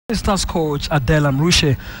Stars coach Adel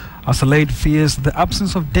Amruche has allayed fears the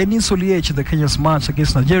absence of Dennis Oliech in the Kenya's match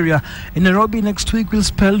against Nigeria in Nairobi next week will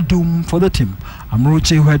spell doom for the team.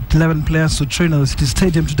 Amruche, who had 11 players to train at the City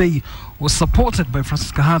Stadium today, was supported by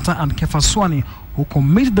Francis Kahata and Kefa Swani, who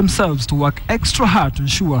committed themselves to work extra hard to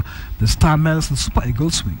ensure the Star Males and Super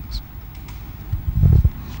Eagles wins.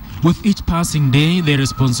 With each passing day, the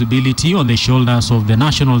responsibility on the shoulders of the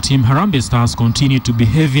national team Harambee Stars continue to be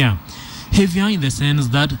heavier. Heavier in the sense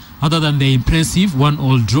that, other than the impressive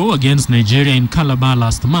 1-1 draw against Nigeria in Calabar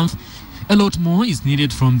last month, a lot more is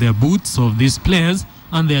needed from their boots of these players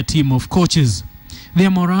and their team of coaches.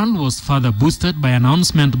 Their morale was further boosted by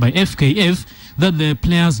announcement by FKF that the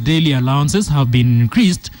players' daily allowances have been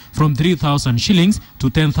increased from 3,000 shillings to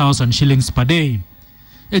 10,000 shillings per day.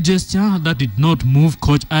 A gesture that did not move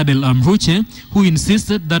coach Adel Amruche, who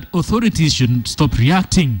insisted that authorities should stop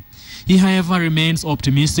reacting. He, however, remains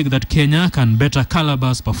optimistic that Kenya can better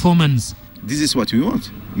Calabar's performance. This is what we want.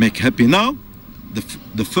 Make happy now.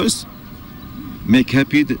 The first, make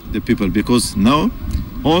happy the people, because now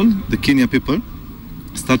all the Kenya people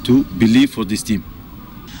start to believe for this team.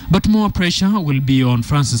 But more pressure will be on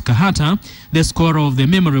Francis Kahata, the scorer of the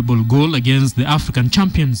memorable goal against the African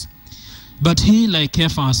champions. But he, like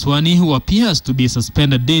Kefa Swani, who appears to be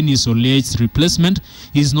suspended Dennis Oliech's replacement,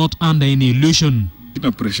 is not under any illusion.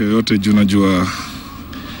 Sina pressure yote juu najua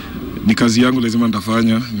ni kazi yangu lazima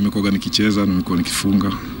nitafanya. Nimekuwa nikicheza, nimekuwa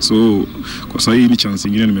nikifunga. So kwa sasa hii ni chance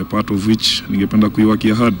nyingine nimepata, of which ningependa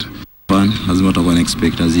kuiwakia hard. Lazima tutakuwa na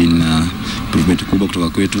expect as in improvement kubwa kutoka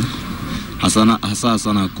kwetu. Hasa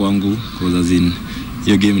sana kwangu kwa zin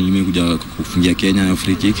hiyo game nimekuja kufungia Kenya na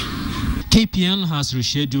free kick. KPL has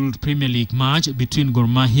rescheduled Premier League match between Gor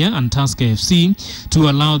Mahia and Tusker FC to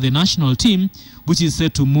allow the national team, which is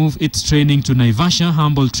set to move its training to Naivasha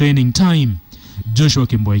humble training time. Joshua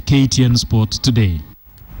Kimboi, KTN Sports Today.